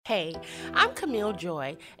Hey, I'm Camille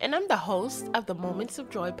Joy, and I'm the host of the Moments of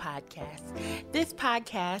Joy podcast. This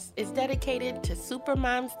podcast is dedicated to super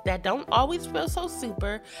moms that don't always feel so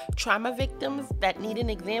super, trauma victims that need an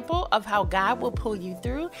example of how God will pull you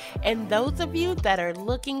through, and those of you that are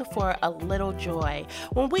looking for a little joy.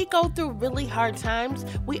 When we go through really hard times,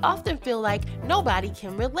 we often feel like nobody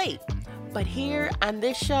can relate. But here on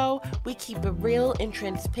this show, we keep it real in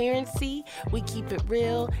transparency, we keep it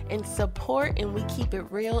real in support, and we keep it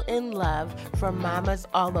real in love for mamas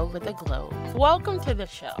all over the globe. Welcome to the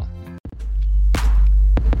show.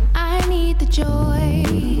 I need the joy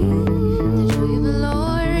of the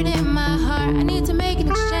Lord in my heart. I need to make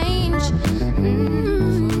an exchange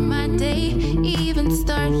for my day, even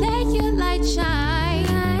start. Let your light shine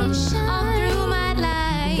all through my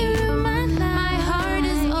life. My heart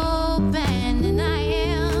is open and I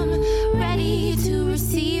am ready to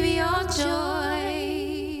receive your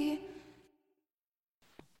joy.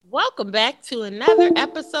 Welcome back to another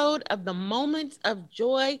episode of the Moments of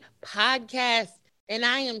Joy podcast. And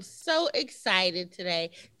I am so excited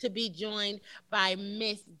today to be joined by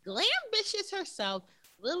Miss Glambitious herself,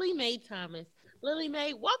 Lily Mae Thomas. Lily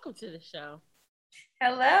Mae, welcome to the show.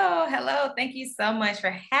 Hello. Thank you so much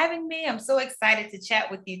for having me. I'm so excited to chat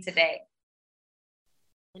with you today.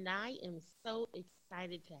 And I am so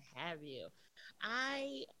excited to have you.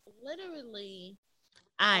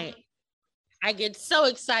 I get so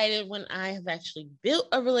excited when I have actually built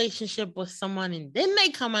a relationship with someone and then they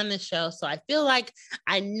come on the show. So I feel like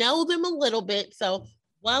I know them a little bit. So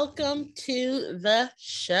welcome to the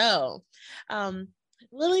show.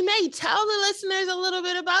 Lily Mae, tell the listeners a little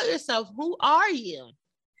bit about yourself. Who are you?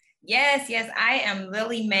 Yes, I am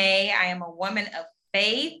Lily Mae. I am a woman of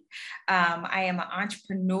faith. I am an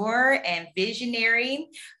entrepreneur and visionary.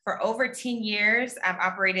 For over 10 years, I've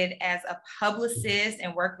operated as a publicist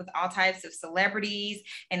and worked with all types of celebrities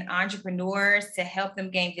and entrepreneurs to help them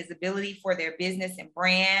gain visibility for their business and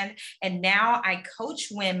brand. And now I coach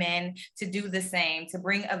women to do the same, to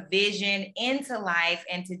bring a vision into life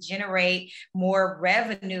and to generate more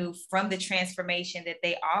revenue from the transformation that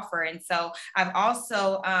they offer. And so I've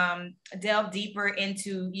also delved deeper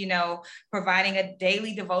into, providing a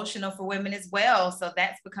daily devotional for women as well. So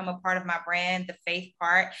that's become a part of my brand, the faith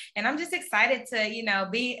part. And I'm just excited to,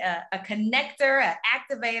 be a connector, an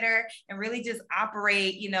activator, and really just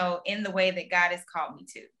operate, in the way that God has called me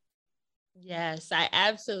to. Yes, I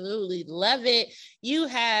absolutely love it. You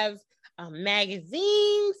have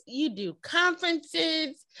magazines, you do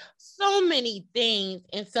conferences, so many things.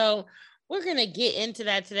 And so we're going to get into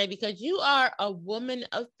that today because you are a woman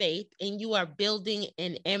of faith and you are building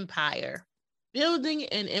an empire.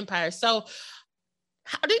 So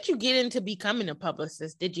how did you get into becoming a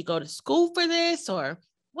publicist? Did you go to school for this or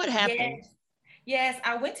what happened? Yes,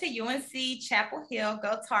 I went to UNC Chapel Hill,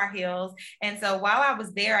 go Tar Heels. And so while I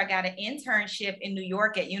was there, I got an internship in New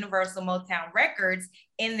York at Universal Motown Records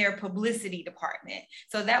in their publicity department.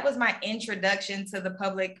 So that was my introduction to the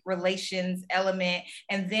public relations element.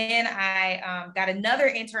 And then I got another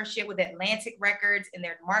internship with Atlantic Records in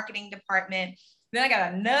their marketing department. Then I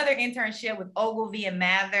got another internship with Ogilvy and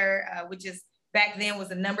Mather, which is back then was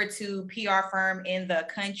the number 2 PR firm in the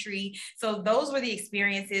country. So those were the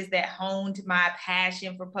experiences that honed my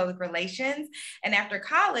passion for public relations. And after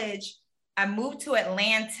college, I moved to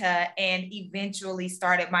Atlanta and eventually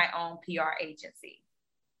started my own PR agency.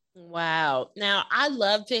 Wow. Now, I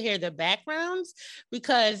love to hear the backgrounds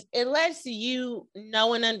because it lets you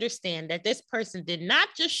know and understand that this person did not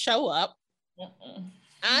just show up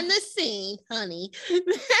on the scene, honey.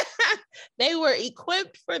 They were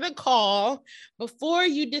equipped for the call before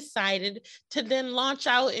you decided to then launch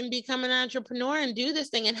out and become an entrepreneur and do this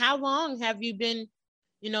thing. And how long have you been,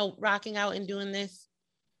 rocking out and doing this?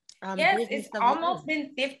 Yes, it's almost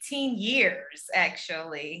been 15 years,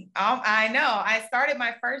 actually. I know. I started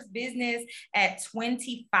my first business at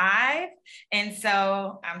 25. And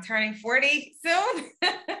so I'm turning 40 soon.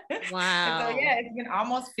 Wow. So yeah, it's been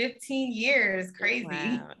almost 15 years. Crazy.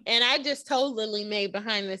 Wow. And I just told Lily Mae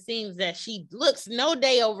behind the scenes that she looks no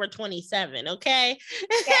day over 27. Okay.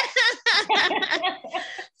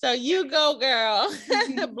 So you go, girl.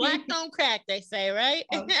 Black don't crack, they say, right?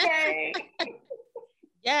 Okay.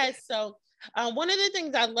 Yes. So one of the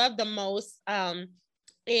things I love the most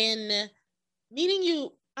in meeting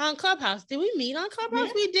you on Clubhouse, did we meet on Clubhouse?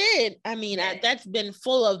 Mm-hmm. We did. I mean, yes. That's been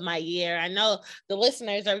full of my year. I know the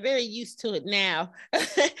listeners are very used to it now,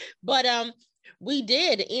 but we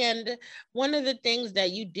did. And one of the things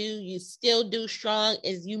that you still do strong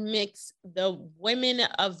is you mix the women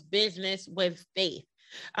of business with faith.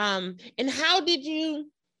 And how did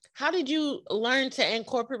you learn to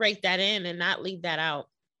incorporate that in and not leave that out?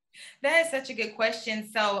 That is such a good question.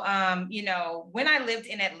 So, when I lived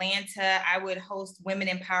in Atlanta, I would host women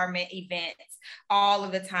empowerment events all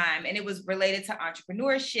of the time, and it was related to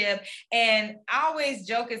entrepreneurship. And I always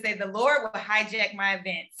joke and say, the Lord will hijack my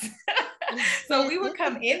events. So we would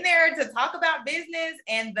come in there to talk about business,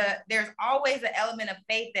 and there's always an element of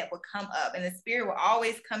faith that would come up, and the Spirit will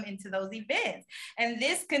always come into those events. And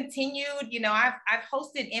this continued. I've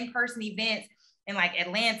hosted in-person events in like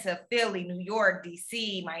Atlanta, Philly, New York,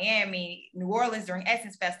 DC, Miami, New Orleans during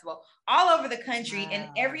Essence Festival, all over the country. Wow. And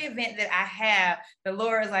every event that I have, the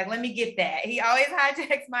Lord is like, let me get that. He always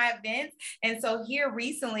hijacks my events. And so here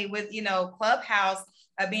recently with, Clubhouse,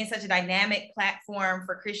 being such a dynamic platform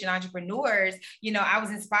for Christian entrepreneurs, I was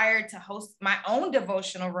inspired to host my own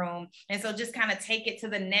devotional room. And so just kind of take it to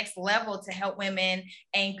the next level to help women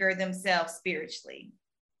anchor themselves spiritually.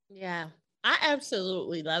 Yeah, I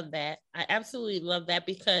absolutely love that. I absolutely love that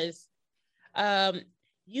because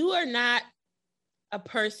you are not a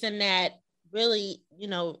person that really,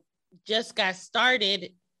 just got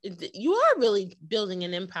started. You are really building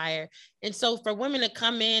an empire. And so for women to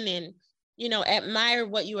come in and, admire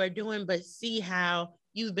what you are doing, but see how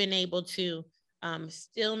you've been able to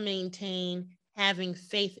still maintain having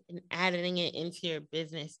faith and adding it into your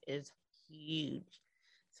business is huge.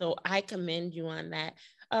 So I commend you on that.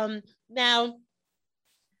 Now,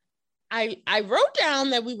 I wrote down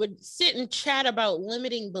that we would sit and chat about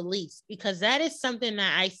limiting beliefs because that is something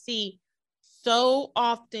that I see so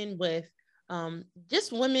often with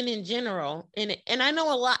just women in general. And I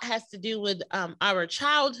know a lot has to do with our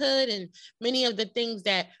childhood and many of the things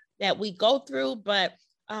that we go through. But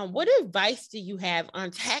what advice do you have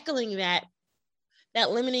on tackling that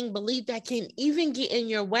limiting belief that can even get in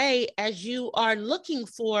your way as you are looking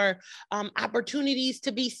for opportunities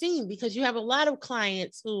to be seen? Because you have a lot of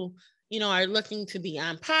clients who, are looking to be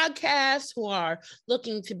on podcasts, who are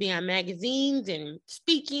looking to be on magazines and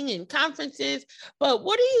speaking and conferences. But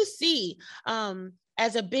what do you see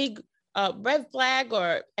as a big red flag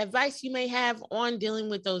or advice you may have on dealing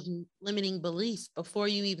with those limiting beliefs before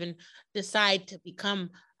you even decide to become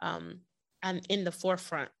in the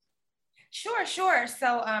forefront? Sure.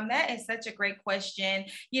 So that is such a great question.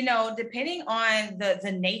 Depending on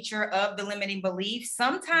the nature of the limiting belief,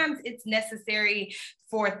 sometimes it's necessary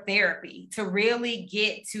for therapy to really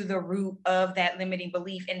get to the root of that limiting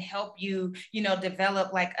belief and help you,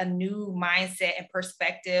 develop like a new mindset and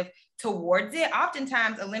perspective towards it.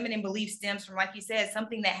 Oftentimes a limiting belief stems from, like you said,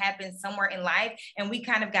 something that happened somewhere in life and we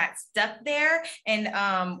kind of got stuck there.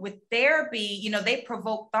 And with therapy, they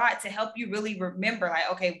provoke thought to help you really remember,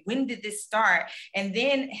 like, okay, when did this start? And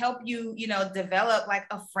then help you, develop like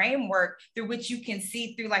a framework through which you can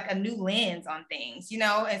see through like a new lens on things,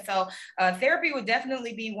 And so therapy would definitely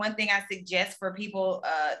be one thing I suggest for people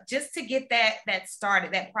just to get that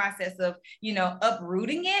started, that process of,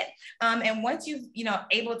 uprooting it. And once you've,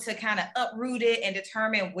 able to kind of uproot it and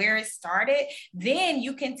determine where it started, then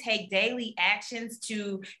you can take daily actions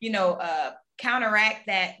to, counteract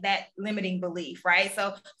that limiting belief, right?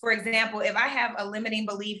 So for example, if I have a limiting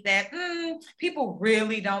belief that people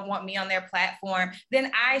really don't want me on their platform,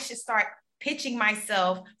 then I should start pitching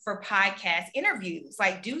myself for podcast interviews.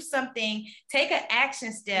 Like do something, take an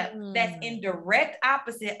action step that's in direct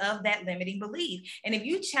opposite of that limiting belief. And if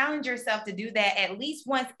you challenge yourself to do that at least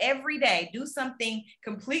once every day, do something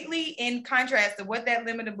completely in contrast to what that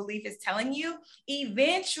limiting belief is telling you,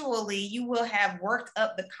 eventually you will have worked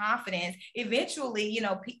up the confidence. Eventually,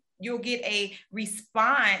 you'll get a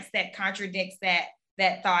response that contradicts that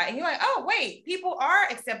thought. And you're like, oh, wait, people are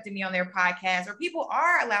accepting me on their podcast, or people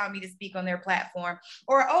are allowing me to speak on their platform,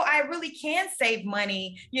 or, oh, I really can save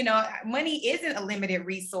money. Money isn't a limited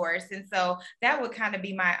resource. And so that would kind of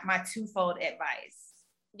be my twofold advice.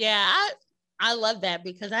 Yeah, I love that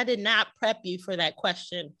because I did not prep you for that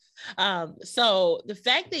question. So the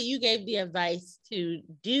fact that you gave the advice to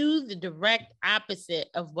do the direct opposite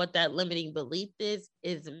of what that limiting belief is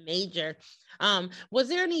major. Was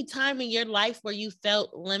there any time in your life where you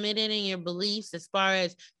felt limited in your beliefs as far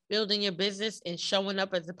as building your business and showing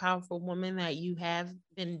up as a powerful woman that you have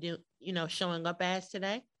been showing up as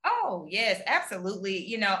today? Oh, yes,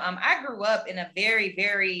 absolutely. I grew up in a very,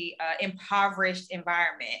 very impoverished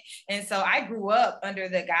environment. And so I grew up under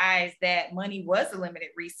the guise that money was a limited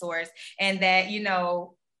resource and that,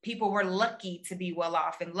 people were lucky to be well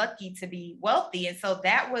off and lucky to be wealthy. And so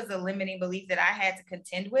that was a limiting belief that I had to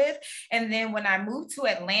contend with. And then when I moved to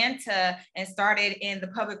Atlanta and started in the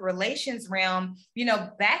public relations realm, you know,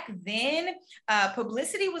 back then,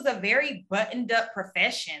 publicity was a very buttoned up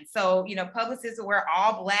profession. So, you know, publicists would wear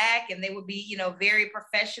all black and they would be, you know, very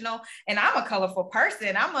professional. And I'm a colorful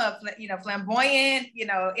person. I'm a, you know, flamboyant, you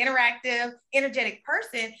know, interactive, energetic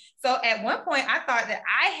person. So at one point I thought that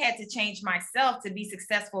I had to change myself to be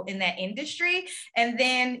successful in that industry. And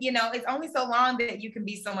then, you know, it's only so long that you can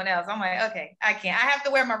be someone else. I'm like, okay, I can't. I have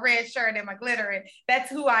to wear my red shirt and my glitter, and that's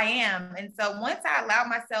who I am. And so once I allowed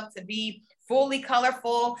myself to be fully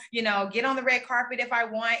colorful, you know, get on the red carpet if I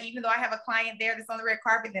want, even though I have a client there that's on the red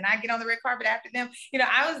carpet, then I get on the red carpet after them. You know,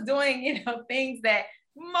 I was doing, you know, things that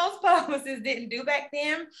most publicists didn't do back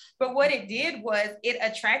then. But what it did was it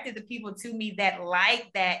attracted the people to me that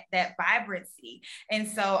like that vibrancy. And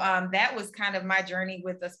so that was kind of my journey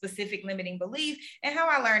with a specific limiting belief, and how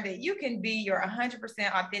I learned that you can be your 100%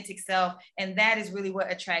 authentic self, and that is really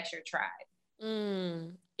what attracts your tribe.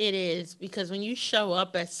 It is, because when you show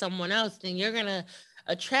up as someone else, then you're gonna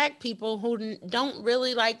attract people who don't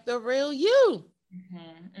really like the real you.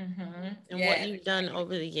 And what you've done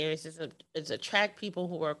over the years is attract people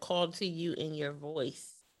who are called to you in your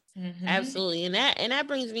voice. Absolutely. And that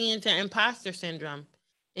brings me into imposter syndrome,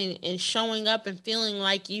 and showing up and feeling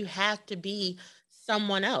like you have to be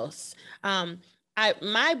someone else.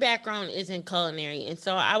 My background is in culinary, and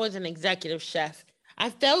so I was an executive chef. I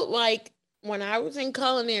felt like when I was in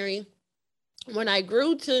culinary, when I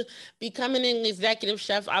grew to becoming an executive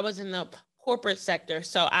chef, I was in the corporate sector.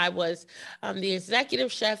 So I was the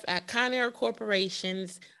executive chef at Conair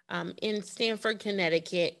Corporations in Stamford,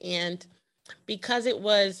 Connecticut. And because it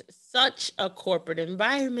was such a corporate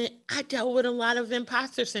environment, I dealt with a lot of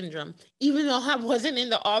imposter syndrome. Even though I wasn't in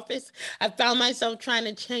the office, I found myself trying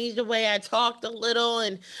to change the way I talked a little.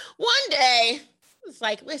 And one day, it's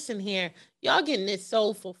like, listen here, y'all getting this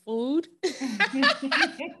soulful food.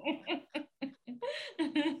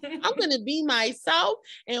 I'm going to be myself.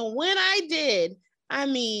 And when I did, I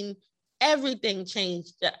mean, everything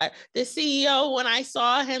changed. The CEO, when I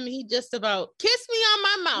saw him, he just about kissed me on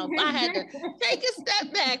my mouth. I had to take a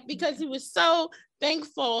step back because he was so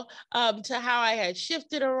thankful to how I had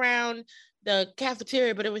shifted around the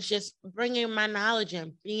cafeteria, but it was just bringing my knowledge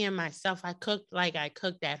and being myself. I cooked like I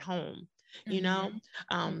cooked at home. You know,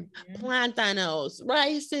 plantanos,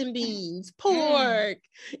 rice and beans, pork,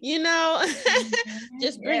 you know,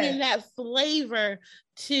 just bringing that flavor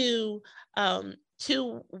to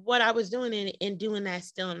what I was doing, and doing that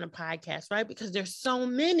still in the podcast, right? Because there's so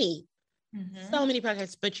many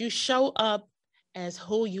podcasts, but you show up as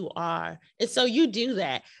who you are. And so you do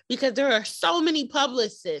that because there are so many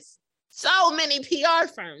publicists, so many PR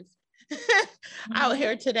firms out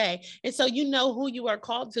here today. And so you know who you are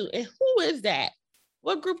called to. And who is that?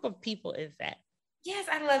 What group of people is that? Yes,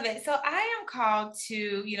 I love it. So I am called to,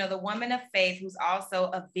 you know, the woman of faith who's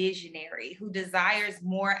also a visionary, who desires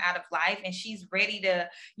more out of life, and she's ready to,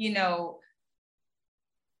 you know,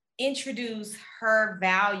 introduce her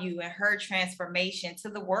value and her transformation to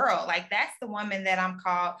the world. Like, that's the woman that I'm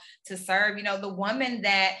called to serve. You know, the woman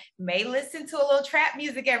that may listen to a little trap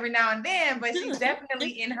music every now and then, but she's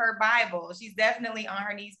definitely in her Bible. She's definitely on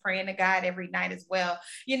her knees praying to God every night as well.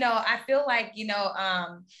 You know, I feel like, you know,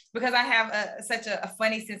 because I have such a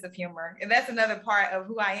funny sense of humor, and that's another part of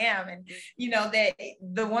who I am. And, you know, that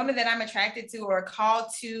the woman that I'm attracted to or called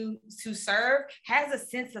to serve has a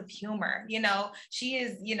sense of humor. You know, she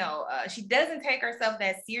is, you know, she doesn't take herself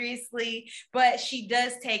that seriously, but she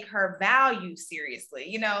does take her value seriously,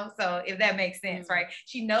 you know, so if that makes sense, right?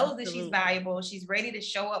 She knows that she's valuable. She's ready to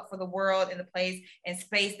show up for the world in the place and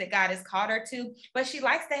space that God has called her to, but she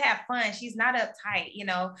likes to have fun. She's not uptight, you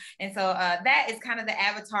know, and so that is kind of the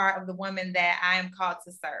avatar of the woman that I am called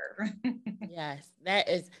to serve. Yes, that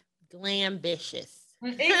is glambitious.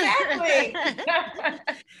 Exactly.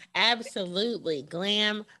 Absolutely.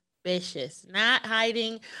 Glambitious, not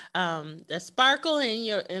hiding the sparkle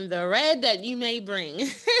in the red that you may bring.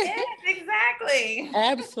 Yes, exactly.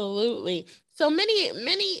 Absolutely. So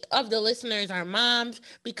many of the listeners are moms.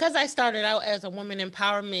 Because I started out as a woman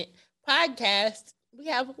empowerment podcast, we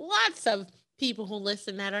have lots of people who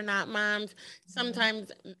listen that are not moms,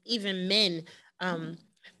 sometimes even men.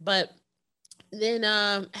 But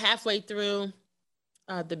then halfway through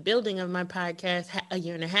the building of my podcast a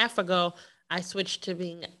year and a half ago, I switched to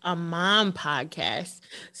being a mom podcast.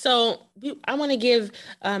 So I want to give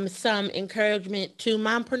some encouragement to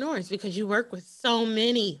mompreneurs, because you work with so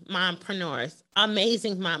many mompreneurs,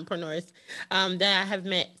 amazing mompreneurs that I have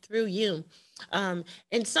met through you. And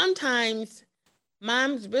sometimes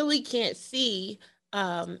moms really can't see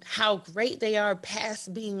how great they are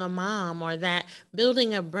past being a mom, or that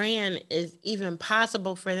building a brand is even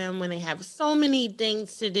possible for them when they have so many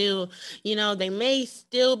things to do. They may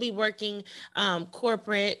still be working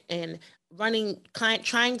corporate and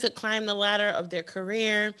trying to climb the ladder of their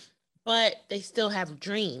career, but they still have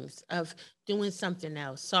dreams of doing something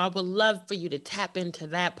else. So I would love for you to tap into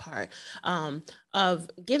that part of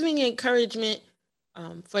giving encouragement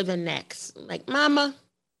for the next. Like, mama,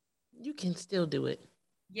 you can still do it.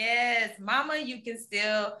 Yes, mama, you can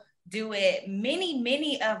still do it.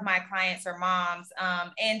 Many of my clients are moms.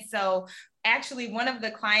 And so actually one of the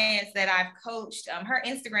clients that I've coached, her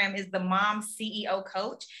Instagram is the Mom CEO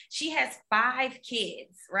Coach. She has 5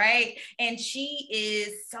 kids, right? And she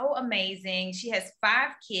is so amazing. She has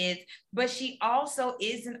 5 kids, but she also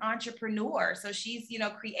is an entrepreneur. So she's,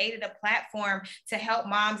 created a platform to help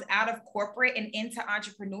moms out of corporate and into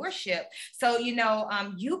entrepreneurship. So,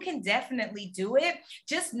 you can definitely do it.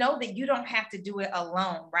 Just know that you don't have to do it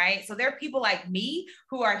alone, right? So there are people like me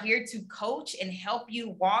who are here to coach and help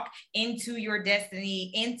you walk into your destiny,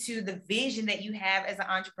 into the vision that you have as an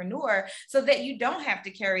entrepreneur, so that you don't have to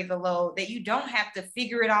carry the load, that you don't have to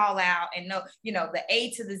figure it all out and know, the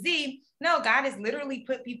A to the Z. No, God has literally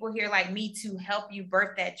put people here like me to help you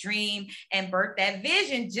birth that dream and birth that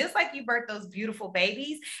vision, just like you birth those beautiful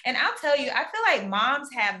babies. And I'll tell you, I feel like moms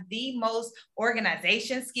have the most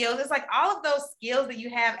organization skills. It's like all of those skills that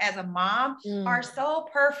you have as a mom are so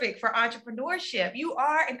perfect for entrepreneurship. You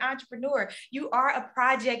are an entrepreneur. You are a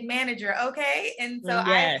project manager, okay? And so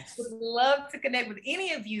yes. I would love to connect with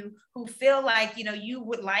any of you who feel like, you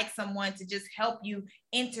would like someone to just help you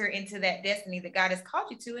enter into that destiny that God has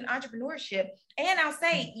called you to in entrepreneurship. And I'll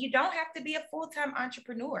say, you don't have to be a full-time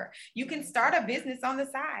entrepreneur. You can start a business on the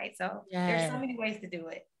side. So there's so many ways to do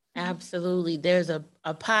it. Absolutely. There's a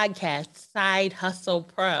podcast, Side Hustle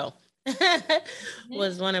Pro.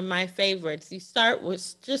 Was one of my favorites. You start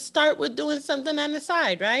with doing something on the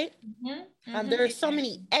side, right? There are so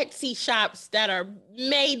many Etsy shops that are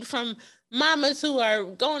made from mamas who are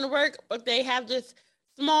going to work, but they have this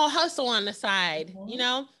small hustle on the side,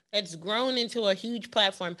 it's grown into a huge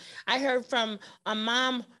platform. I heard from a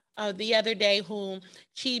mom the other day who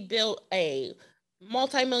she built a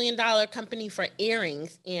multi-million-dollar company for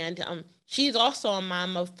earrings, and she's also a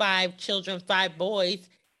mom of 5 children, 5 boys,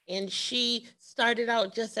 and she started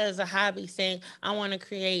out just as a hobby, saying, I want to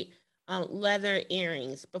create leather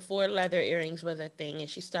earrings, before leather earrings was a thing, and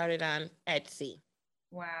she started on Etsy.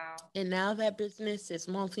 Wow. And now that business is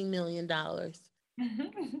multi-million dollars.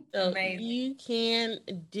 So amazing. You can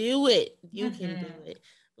do it. You can do it.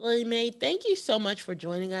 Lily Mae, thank you so much for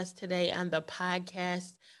joining us today on the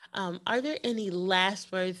podcast. Are there any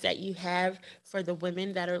last words that you have for the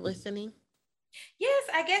women that are listening? Yes,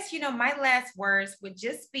 I guess, my last words would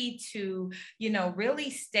just be to, really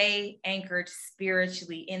stay anchored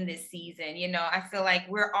spiritually in this season. I feel like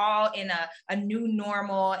we're all in a new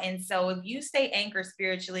normal. And so if you stay anchored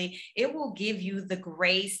spiritually, it will give you the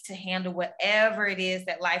grace to handle whatever it is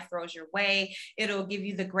that life throws your way. It'll give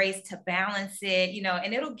you the grace to balance it,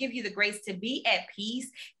 and it'll give you the grace to be at peace,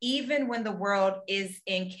 even when the world is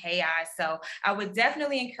in chaos. So I would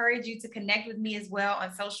definitely encourage you to connect with me as well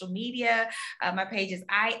on social media. My page is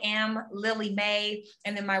I am Lily Mae,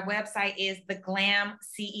 and then my website is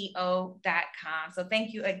theglamceo.com. So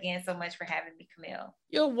thank you again so much for having me, Camille.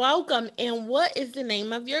 You're welcome. And what is the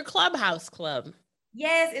name of your clubhouse club?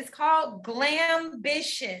 Yes, it's called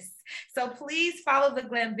Glambitious. So please follow the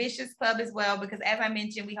Glambitious Club as well, because as I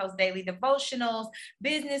mentioned, we host daily devotionals,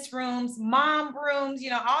 business rooms, mom rooms,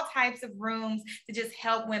 all types of rooms to just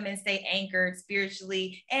help women stay anchored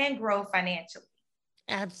spiritually and grow financially.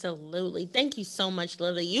 Absolutely. Thank you so much,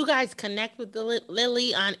 Lily. You guys connect with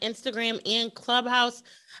Lily on Instagram and Clubhouse.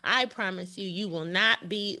 I promise you, you will not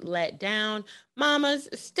be let down. Mamas,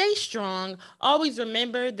 stay strong. Always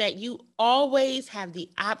remember that you always have the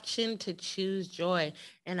option to choose joy.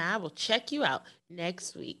 And I will check you out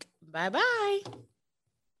next week. Bye-bye.